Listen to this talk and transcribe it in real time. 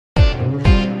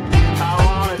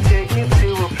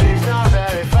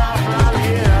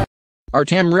Are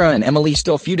Tamra and Emily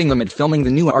still feuding amid filming the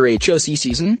new RHOC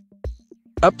season?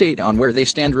 Update on where they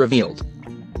stand revealed.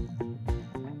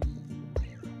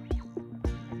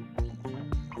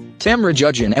 Tamra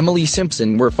Judge and Emily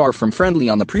Simpson were far from friendly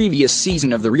on the previous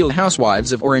season of The Real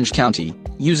Housewives of Orange County,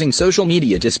 using social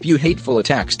media to spew hateful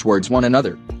attacks towards one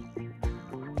another.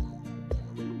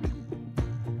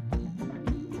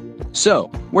 So,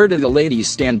 where do the ladies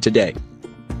stand today?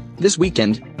 This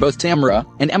weekend, both Tamra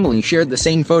and Emily shared the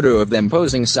same photo of them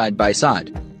posing side by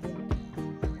side.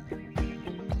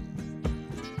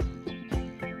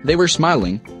 They were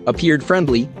smiling, appeared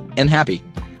friendly, and happy.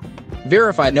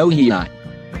 Verified no he.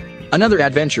 Another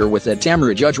adventure with a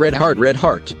Tamra Judge red heart,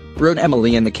 wrote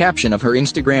Emily in the caption of her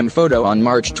Instagram photo on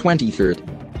March 23rd.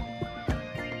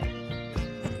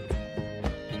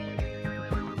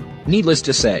 Needless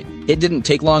to say, it didn't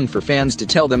take long for fans to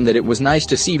tell them that it was nice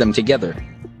to see them together.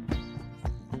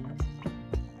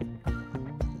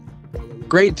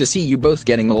 Great to see you both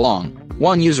getting along,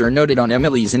 one user noted on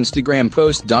Emily's Instagram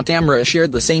post. Tamra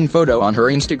shared the same photo on her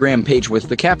Instagram page with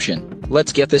the caption,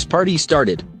 "Let's get this party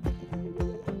started."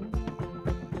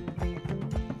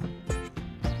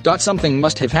 Something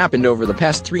must have happened over the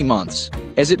past 3 months,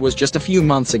 as it was just a few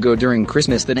months ago during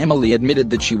Christmas that Emily admitted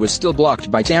that she was still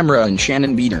blocked by Tamra and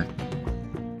Shannon Beater.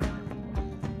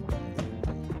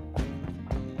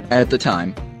 At the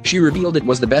time, she revealed it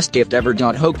was the best gift ever.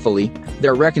 Hopefully,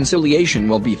 their reconciliation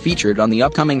will be featured on the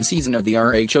upcoming season of the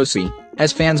RHOC,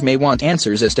 as fans may want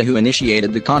answers as to who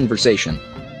initiated the conversation.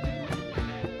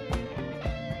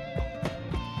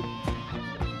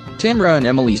 Tamra and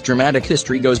Emily's dramatic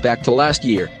history goes back to last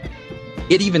year.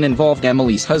 It even involved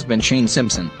Emily's husband Shane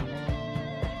Simpson.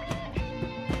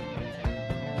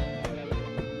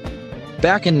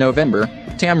 Back in November,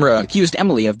 Tamra accused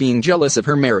Emily of being jealous of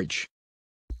her marriage.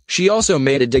 She also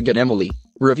made a dig at Emily,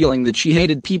 revealing that she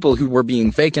hated people who were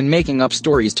being fake and making up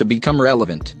stories to become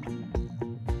relevant.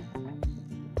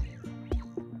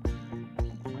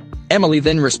 Emily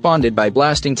then responded by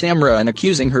blasting Tamra and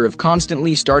accusing her of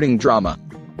constantly starting drama.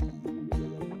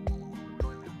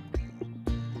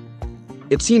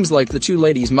 It seems like the two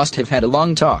ladies must have had a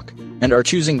long talk, and are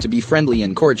choosing to be friendly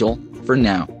and cordial, for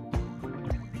now.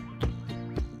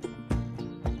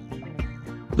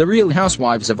 The Real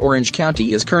Housewives of Orange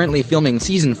County is currently filming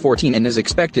season 14 and is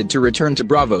expected to return to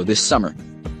Bravo this summer.